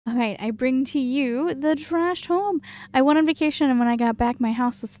All right, I bring to you the trashed home. I went on vacation, and when I got back, my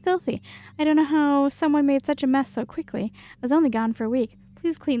house was filthy. I don't know how someone made such a mess so quickly. I was only gone for a week.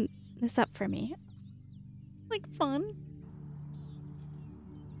 Please clean this up for me. Like fun.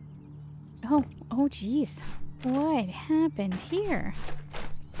 Oh, jeez. What happened here?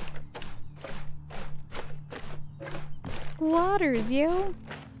 Squatters, yo.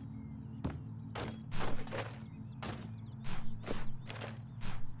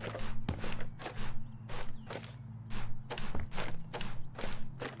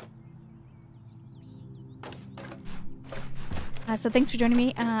 So thanks for joining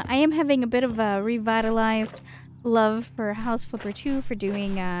me. I am having a bit of a revitalized love for House Flipper 2 for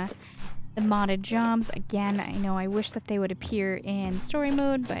doing the modded jobs. Again, I know I wish that they would appear in story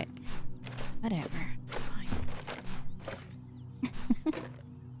mode, but whatever. It's fine.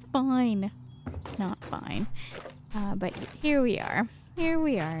 It's fine. Not fine. But here we are. Here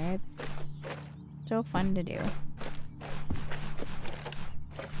we are. It's still fun to do.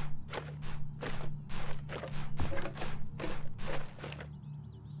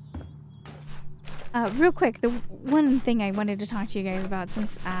 Real quick, the one thing I wanted to talk to you guys about,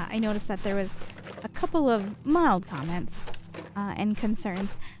 since I noticed that there was a couple of mild comments and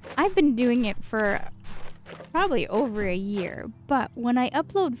concerns. I've been doing it for probably over a year, but when I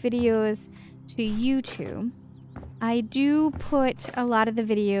upload videos to YouTube, I do put a lot of the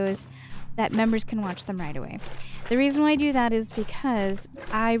videos that members can watch them right away. The reason why I do that is because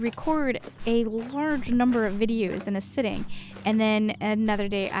I record a large number of videos in a sitting, and then another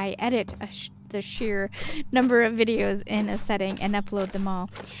day I edit the sheer number of videos in a setting and upload them all.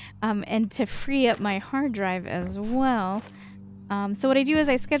 And to free up my hard drive as well. So what I do is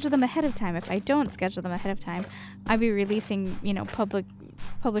I schedule them ahead of time. If I don't schedule them ahead of time, I'd be releasing,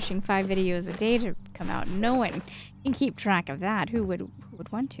 publishing 5 videos a day to come out. No one can keep track of that. Who would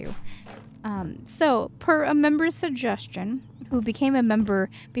want to? So per a member's suggestion, who became a member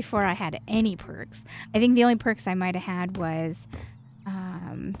before I had any perks. I think the only perks I might have had was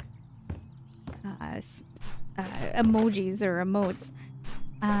emojis or emotes.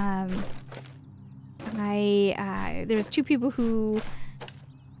 There's 2 people who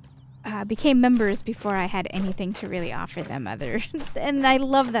became members before I had anything to really offer them and I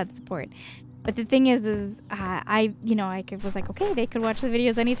love that support. But the thing is I was like, okay, they could watch the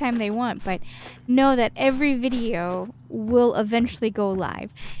videos anytime they want, but know that every video will eventually go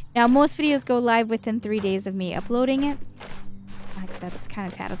live. Now, most videos go live within 3 days of me uploading it. That's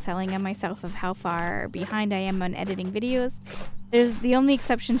kind of tattletelling on myself of how far behind I am on editing videos. The only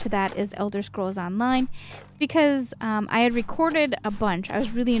exception to that is Elder Scrolls Online, because I had recorded a bunch. I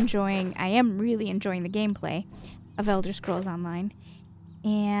am really enjoying the gameplay of Elder Scrolls Online,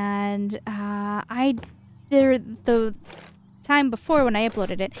 and the time before when I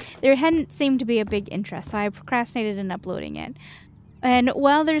uploaded it, there hadn't seemed to be a big interest, so I procrastinated in uploading it. And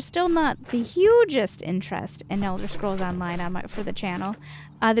while there's still not the hugest interest in Elder Scrolls Online for the channel,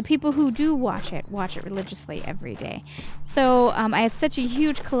 the people who do watch it religiously every day. So I had such a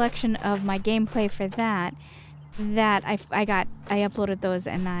huge collection of my gameplay for that I uploaded those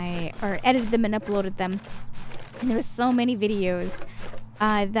or edited them and uploaded them. And there were so many videos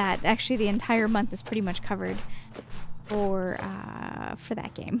that actually the entire month is pretty much covered for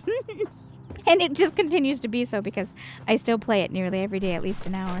that game. And it just continues to be so because I still play it nearly every day, at least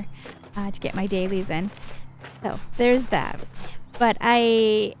an hour, to get my dailies in. So there's that. But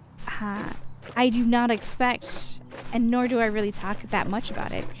I do not expect, and nor do I really talk that much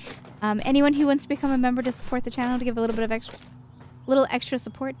about it. Anyone who wants to become a member to support the channel, to give a little bit of extra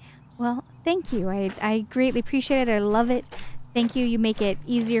support, well, thank you. I greatly appreciate it. I love it. Thank you. You make it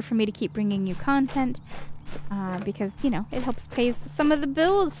easier for me to keep bringing you content. Because, it helps pay some of the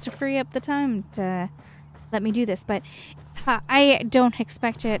bills to free up the time to let me do this. But I don't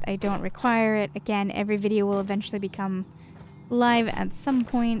expect it. I don't require it. Again, every video will eventually become live at some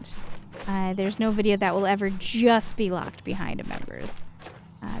point. There's no video that will ever just be locked behind a members.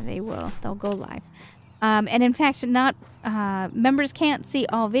 They'll go live. And in fact, members can't see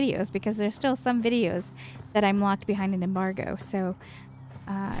all videos because there's still some videos that I'm locked behind an embargo. So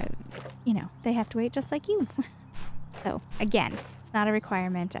they have to wait just like you. So again, it's not a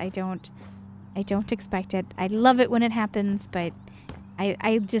requirement. I don't expect it. I love it when it happens, but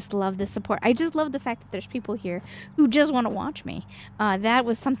I just love the support. I just love the fact that there's people here who just want to watch me. That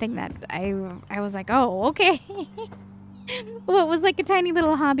was something that I was like, oh, okay. Well, it was like a tiny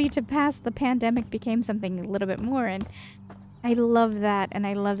little hobby to pass the pandemic became something a little bit more, and I love that, and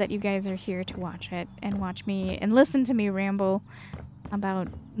I love that you guys are here to watch it and watch me and listen to me ramble about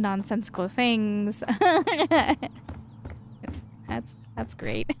nonsensical things. That's That's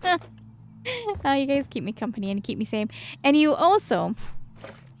great. You guys keep me company and keep me safe. And you also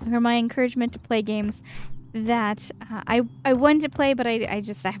are my encouragement to play games that I want to play, but I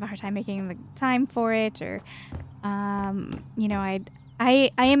have a hard time making the time for it. Or, you know,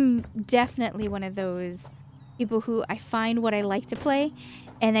 I am definitely one of those people who I find what I like to play,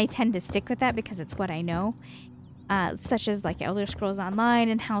 and I tend to stick with that because it's what I know. Such as like Elder Scrolls Online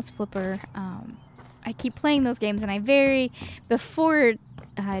and House Flipper. I keep playing those games, and before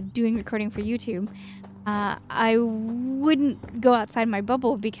doing recording for YouTube, I wouldn't go outside my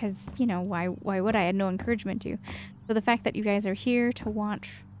bubble because, you know, why would I? I had no encouragement to. So the fact that you guys are here to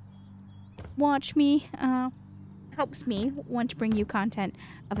watch me helps me want to bring you content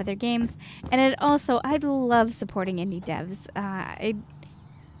of other games. And I love supporting indie devs.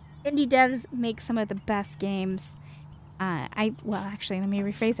 Indie devs make some of the best games. Well, actually, let me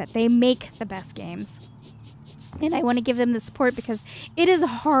rephrase that. They make the best games. And I want to give them the support because it is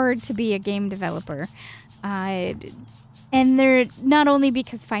hard to be a game developer. And they're not only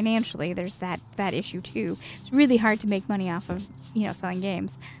because financially, there's that issue too. It's really hard to make money off of, you know, selling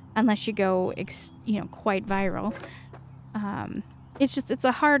games unless you go, quite viral. It's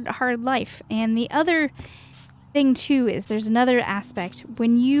a hard life. And the other thing too is there's another aspect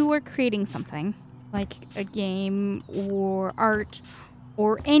when you are creating something like a game or art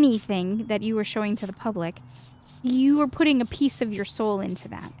or anything that you are showing to the public. You are putting a piece of your soul into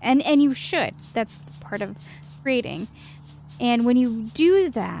that. And you should. That's part of creating. And when you do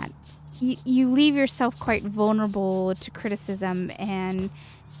that, you leave yourself quite vulnerable to criticism and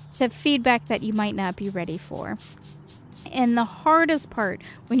to feedback that you might not be ready for. And the hardest part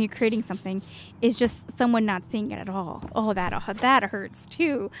when you're creating something is just someone not seeing it at all. Oh, that hurts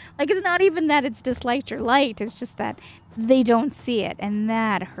too. Like, it's not even that it's disliked or liked. It's just that they don't see it, and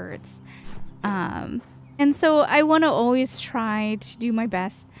that hurts. And so I want to always try to do my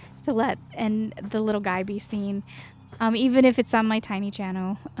best to let the little guy be seen. Even if it's on my tiny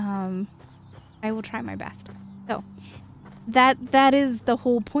channel, I will try my best. So that is the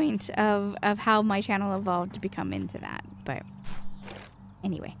whole point of how my channel evolved to become into that. But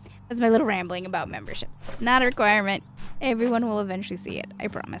anyway, that's my little rambling about memberships. Not a requirement. Everyone will eventually see it. I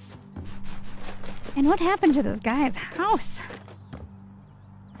promise. And what happened to this guy's house?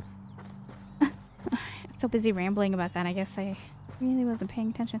 So busy rambling about that, I guess I really wasn't paying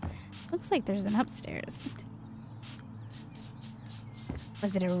attention. Looks like there's an upstairs.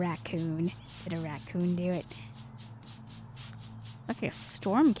 Was it a raccoon? Did a raccoon do it? Like a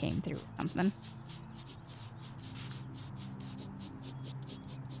storm came through or something.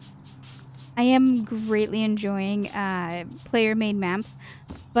 I am greatly enjoying player-made maps,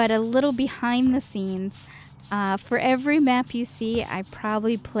 but a little behind the scenes. For every map you see, I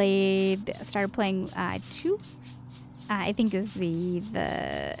probably started playing 2. I think is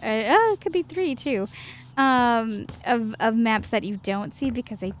it could be 3 too. Of maps that you don't see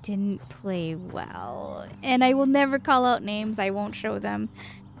because they didn't play well. And I will never call out names. I won't show them.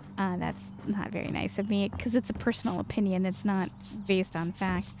 That's not very nice of me because it's a personal opinion. It's not based on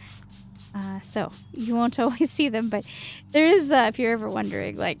fact. So you won't always see them, but there is, if you're ever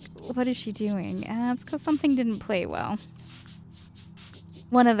wondering, like, what is she doing? It's because something didn't play well.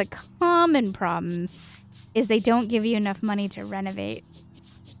 One of the common problems is they don't give you enough money to renovate,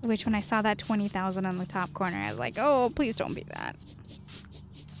 which when I saw that 20,000 on the top corner, I was like, oh, please don't be that.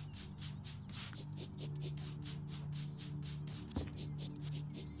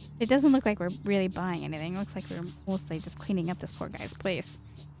 It doesn't look like we're really buying anything. It looks like we're mostly just cleaning up this poor guy's place.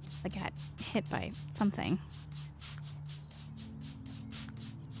 I got hit by something.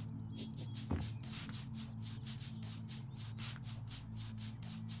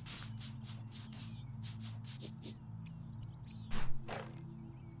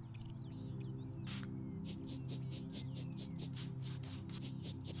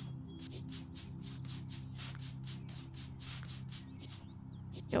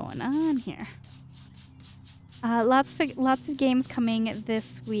 Going on here? Lots of games coming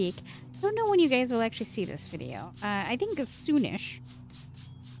this week. I don't know when you guys will actually see this video. I think it's soonish.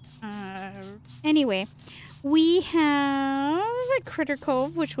 Anyway, we have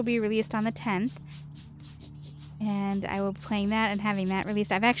Pinnacove, which will be released on the 10th. And I will be playing that and having that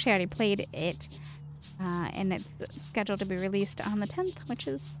released. I've actually already played it. And it's scheduled to be released on the 10th, which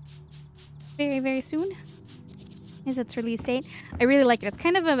is very, very soon. Is its release date. I really like it. It's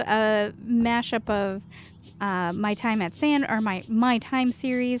kind of a mashup of My Time at Sand, or my Time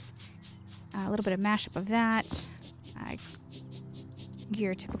series. A little bit of mashup of that.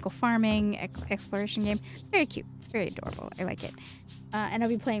 Your typical farming exploration game. It's very cute. It's very adorable. I like it. And I'll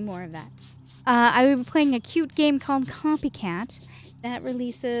be playing more of that. I will be playing a cute game called Copycat. That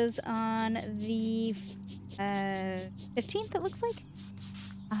releases on the 15th, it looks like.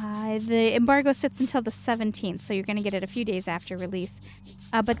 The embargo sits until the 17th, so you're going to get it a few days after release.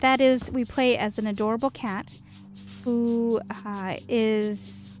 But that is, we play as an adorable cat who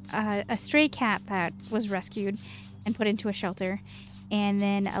is a stray cat that was rescued and put into a shelter. And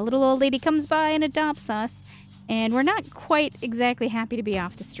then a little old lady comes by and adopts us. And we're not quite exactly happy to be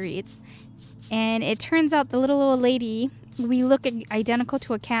off the streets. And it turns out the little old lady, we look identical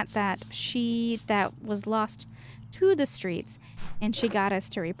to a cat that was lost to the streets. And she got us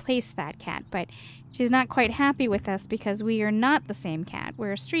to replace that cat. But she's not quite happy with us because we are not the same cat.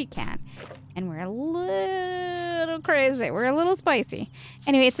 We're a street cat. And we're a little crazy. We're a little spicy.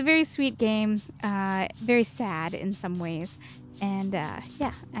 Anyway, it's a very sweet game. Very sad in some ways. And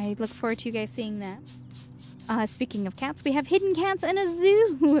yeah, I look forward to you guys seeing that. Speaking of cats, we have hidden cats in a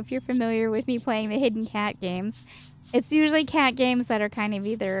zoo. If you're familiar with me playing the hidden cat games. It's usually cat games that are kind of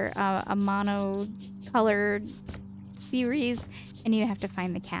either a mono-colored series, and you have to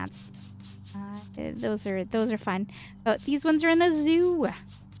find the cats. Those are fun. But these ones are in a zoo.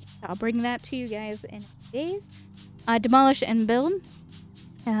 I'll bring that to you guys in a few days. Demolish and Build.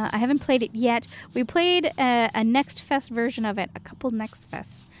 I haven't played it yet. We played a Next Fest version of it a couple Next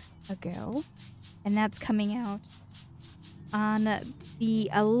Fests ago. And that's coming out on the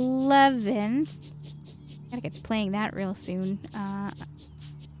 11th. Gotta get to playing that real soon. I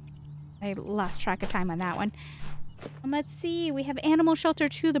lost track of time on that one. Let's see. We have Animal Shelter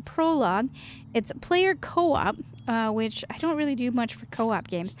 2, the prologue. It's player co-op, which I don't really do much for co-op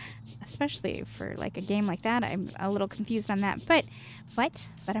games, especially for like a game like that. I'm a little confused on that, but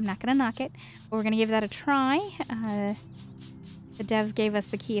I'm not gonna knock it. But we're gonna give that a try. The devs gave us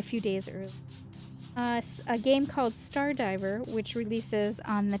the key a few days early. A game called Stardiver, which releases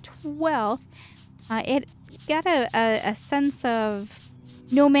on the 12th. It got a sense of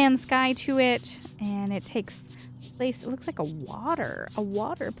No Man's Sky to it, and it takes place, it looks like a water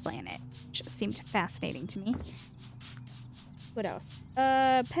planet, which seemed fascinating to me. What else?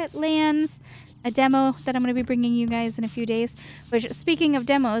 Petlands, a demo that I'm going to be bringing you guys in a few days. Which, speaking of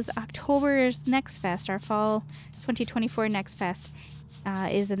demos, October's Next Fest, our fall 2024 Next Fest,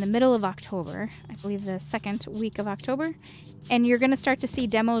 is in the middle of October. I believe the second week of October. And you're going to start to see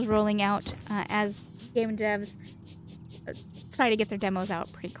demos rolling out as game devs try to get their demos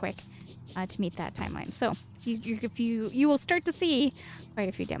out pretty quick to meet that timeline. So you will start to see quite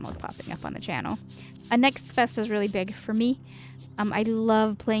a few demos popping up on the channel. Next Fest is really big for me. I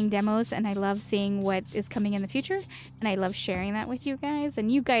love playing demos, and I love seeing what is coming in the future, and I love sharing that with you guys,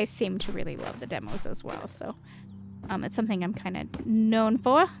 and you guys seem to really love the demos as well, so it's something I'm kind of known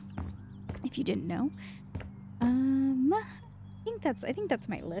for, if you didn't know. I think that's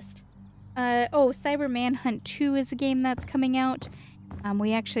my list. Cyber Manhunt 2 is a game that's coming out.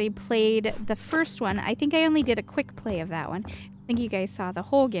 We actually played the first one. I think I only did a quick play of that one. I think you guys saw the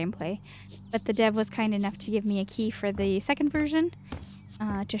whole gameplay. But the dev was kind enough to give me a key for the second version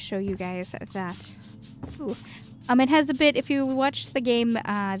to show you guys that. Ooh. It has a bit, if you watch the game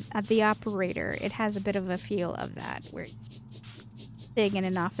of The Operator, it has a bit of a feel of that, where you're sitting in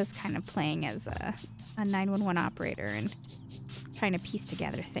an office kind of playing as a 911 operator and trying to piece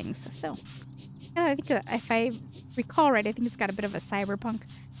together things. So, I think if I recall right, I think it's got a bit of a cyberpunk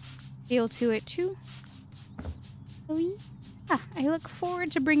feel to it too. So yeah, I look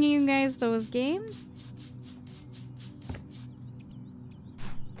forward to bringing you guys those games.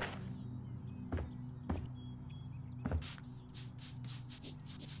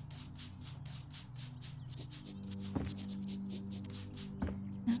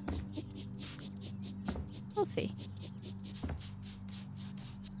 We'll see.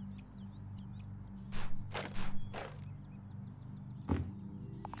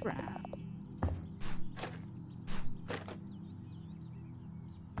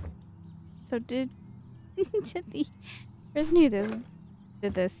 So did the person who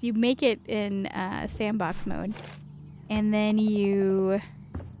did this, you make it in sandbox mode, and then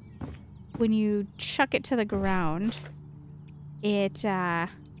when you chuck it to the ground, it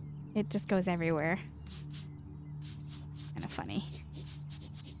just goes everywhere. Kind of funny.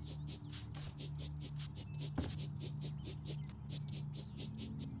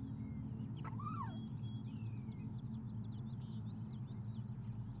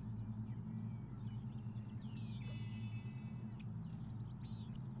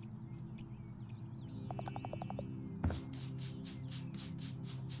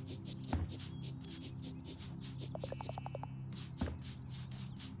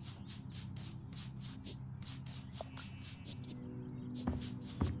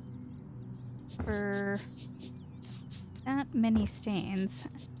 For that. many stains.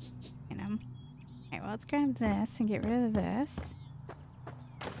 You know. Alright, well, let's grab this and get rid of this.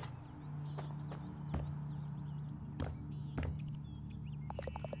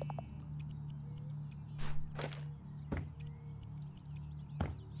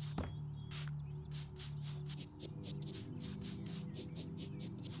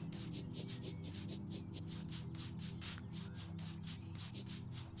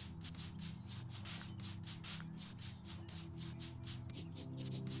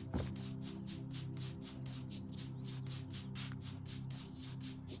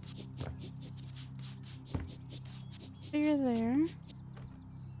 So you're there.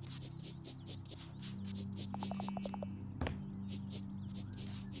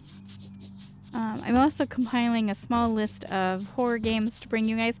 I'm also compiling a small list of horror games to bring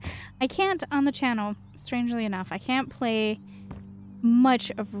you guys. I can't on the channel, strangely enough, I can't play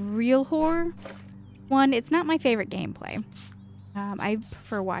much of real horror. One, it's not my favorite gameplay. I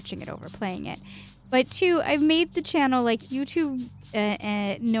prefer watching it over playing it. But two, I've made the channel, like YouTube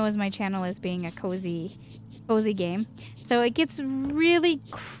knows my channel as being a cozy game. So it gets really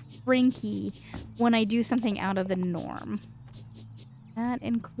cranky when I do something out of the norm. That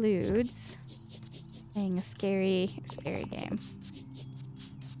includes playing a scary game.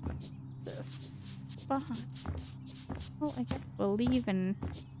 This spot. Oh, I guess we'll leave and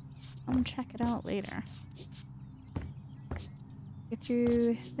come check it out later. Get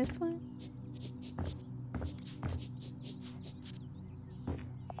through this one.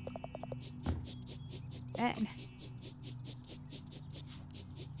 Bed.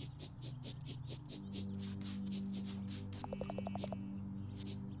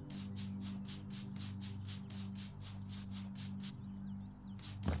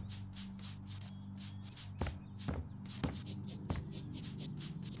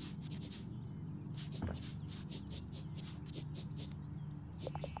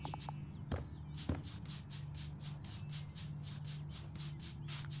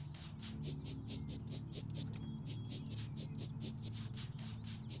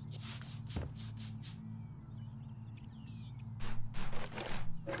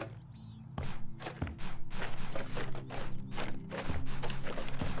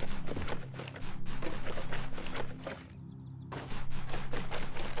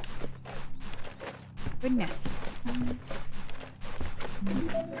 Goodness.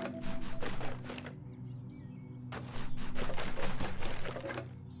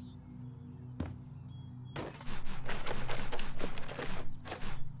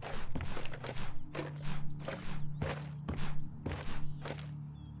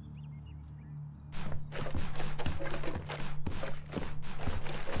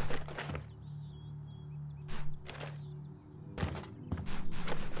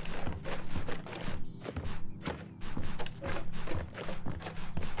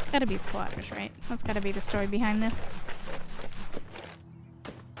 Gotta be squatters, right? That's gotta be the story behind this.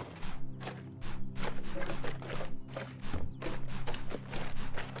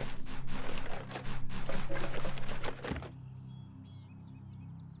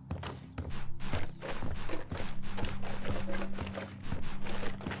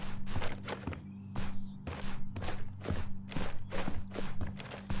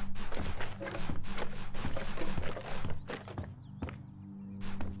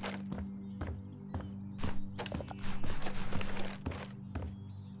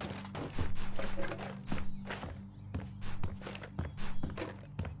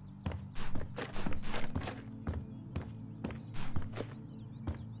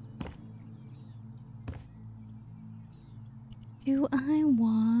 Do I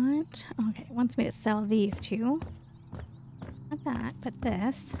want... Okay, it wants me to sell these two. Not that, but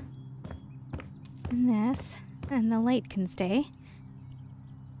this. And this. And the light can stay.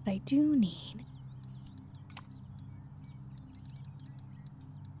 But I do need...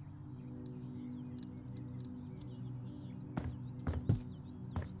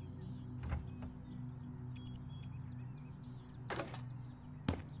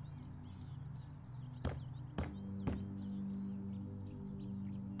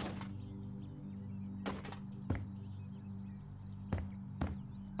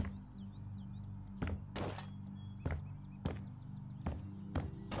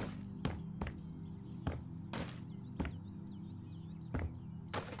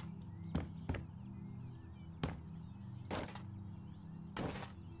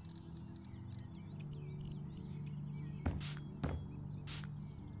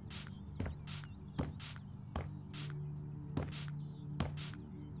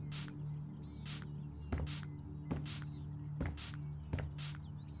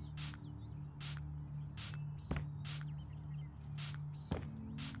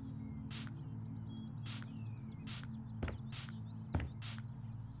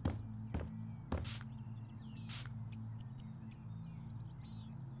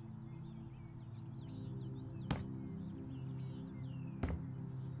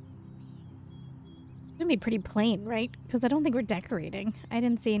 gonna be pretty plain, right? Because I don't think we're decorating. I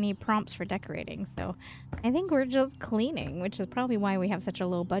didn't see any prompts for decorating, so I think we're just cleaning, which is probably why we have such a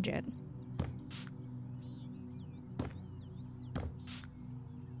low budget.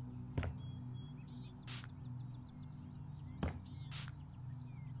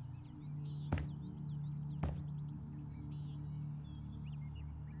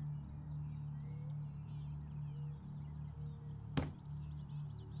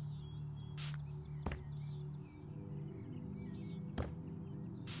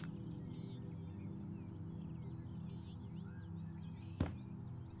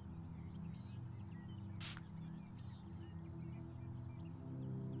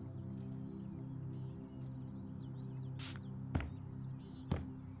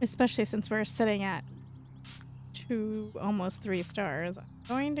 Especially since we're sitting at 2, almost 3 stars. I'm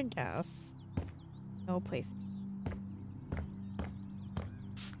going to guess no place.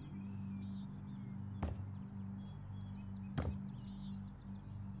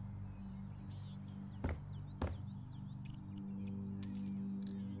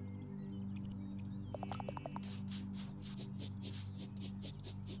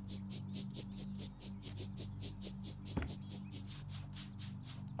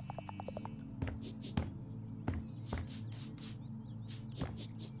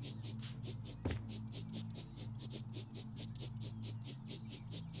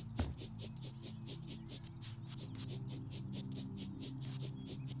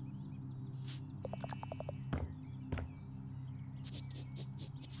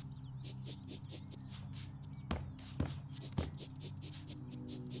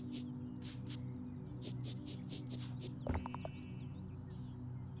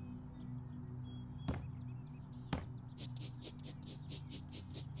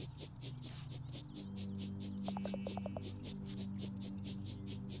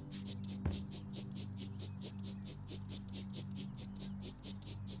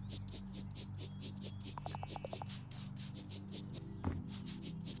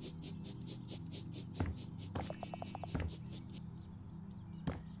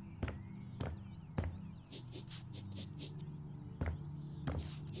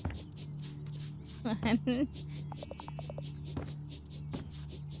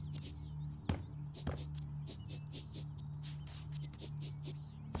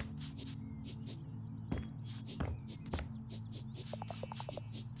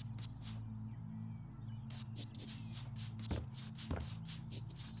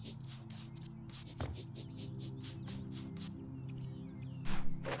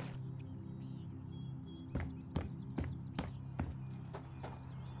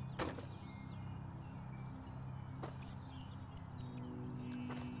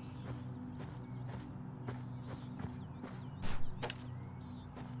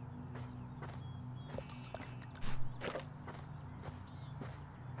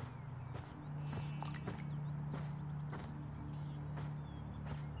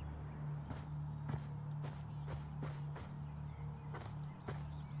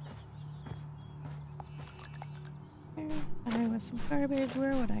 I was some garbage.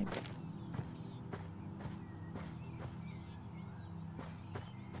 Where would I be?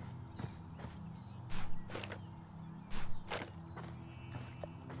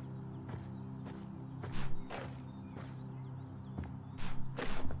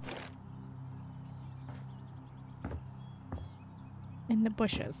 In the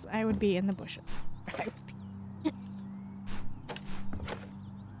bushes. I would be in the bushes.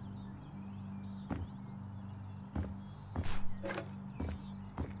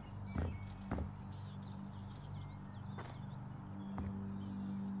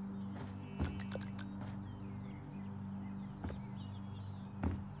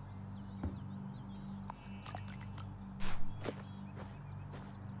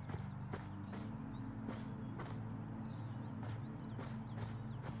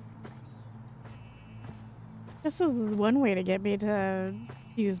 This is one way to get me to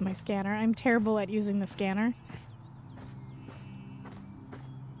use my scanner. I'm terrible at using the scanner.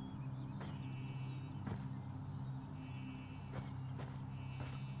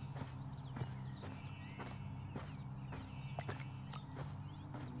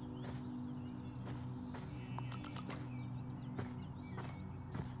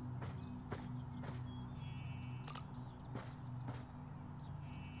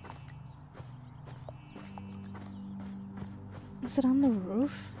 Is it on the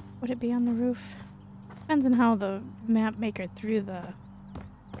roof? Would it be on the roof? Depends on how the map maker threw the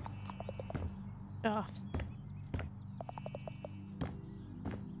stuffs.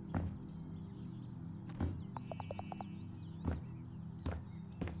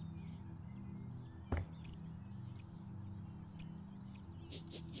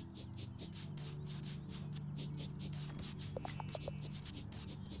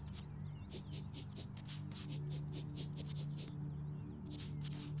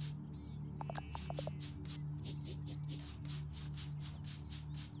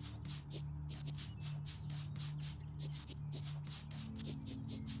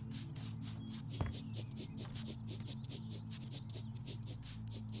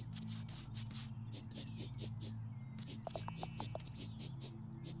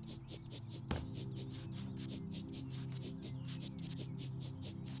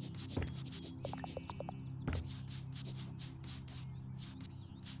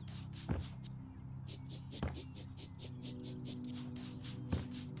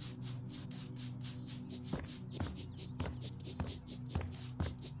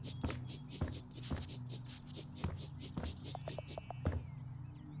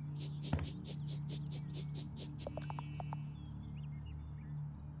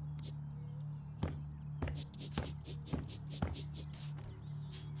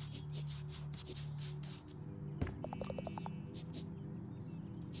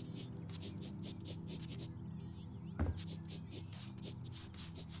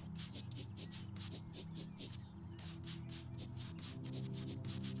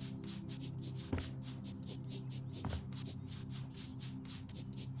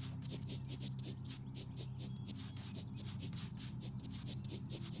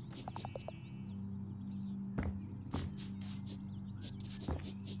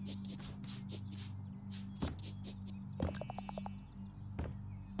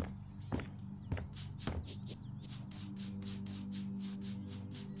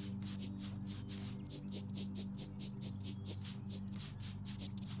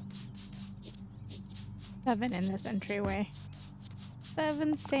 7 in this entryway.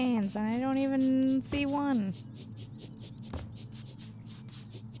 7 stains, and I don't even see one.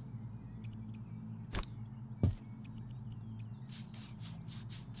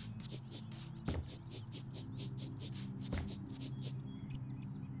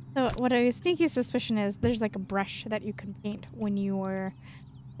 So what a sneaky suspicion is, there's like a brush that you can paint when you're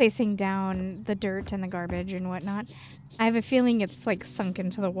placing down the dirt and the garbage and whatnot. I have a feeling it's like sunk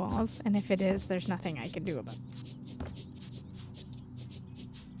into the walls, and if it is, there's nothing I can do about it.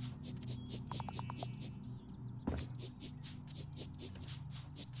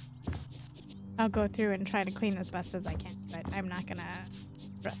 I'll go through and try to clean as best as I can, but I'm not gonna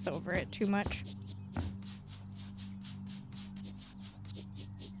stress over it too much.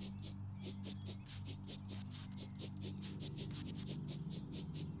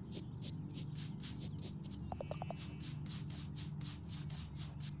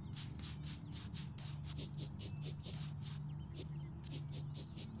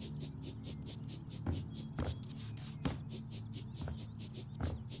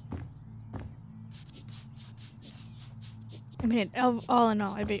 I mean, all in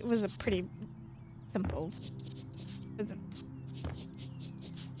all, it was a pretty simple.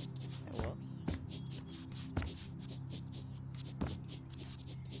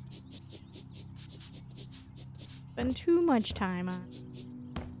 Spend too much time on.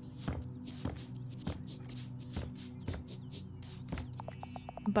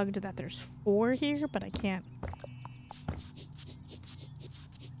 I'm bugged that there's 4 here, but I can't.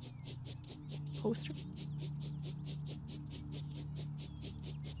 Poster.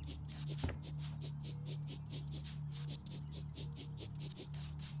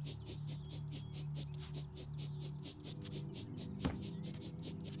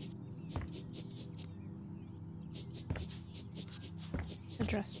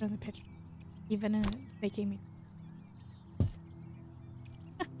 Dressed from the picture, even and it's making me.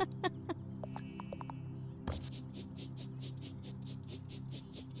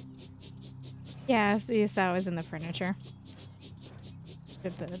 Yeah, so you saw it was in the furniture.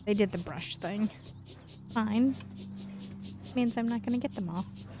 They did the brush thing. Fine. Means I'm not gonna get them all.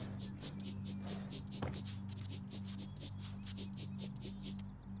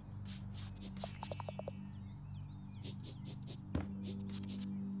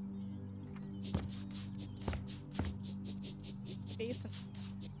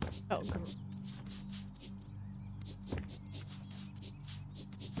 Oh, cool.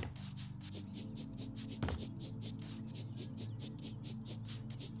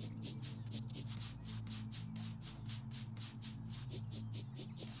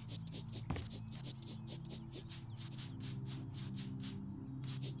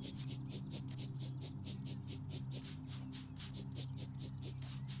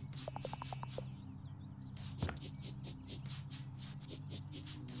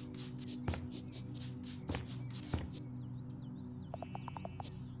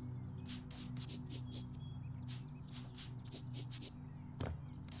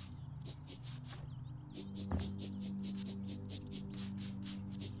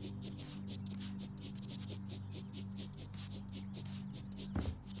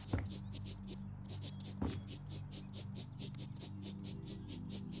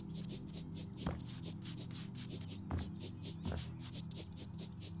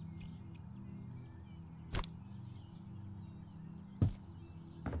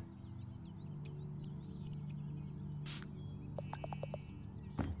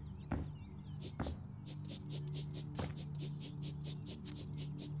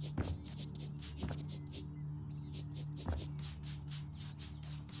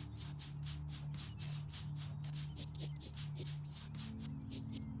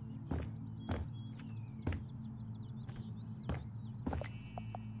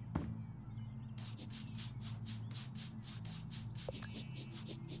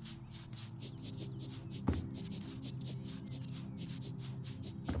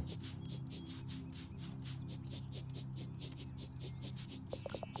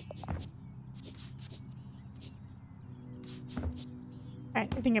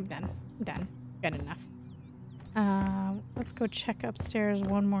 Alright, I think I'm done. I'm done. Good enough. Let's go check upstairs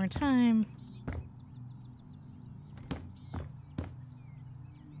one more time.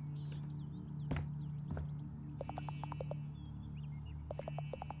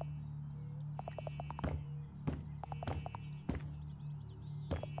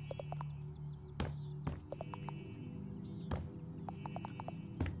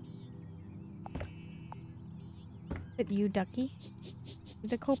 Is it you, Ducky?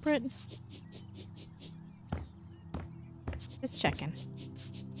 The culprit? Just checking.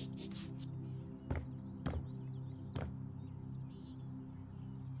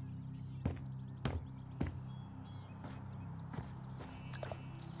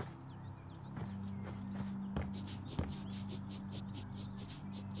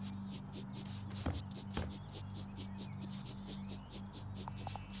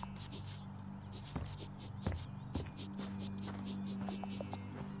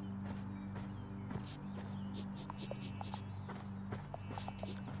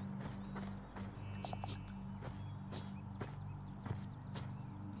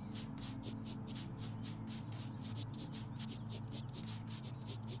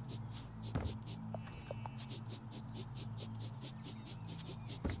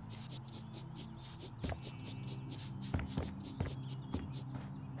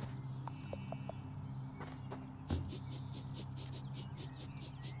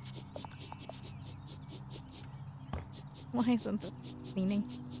 Why isn't this cleaning?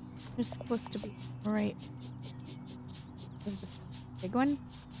 They're supposed to be right. This is just a big one.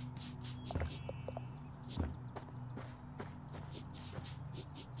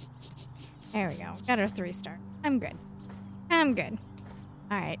 There we go. Got our 3-star. I'm good. I'm good.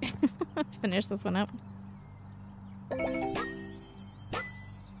 All right. Let's finish this one up.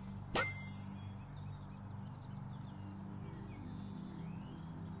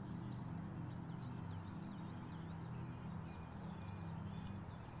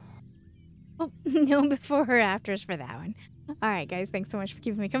 Oh, no before or afters for that one. All right, guys. Thanks so much for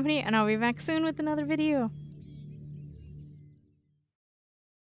keeping me company, and I'll be back soon with another video.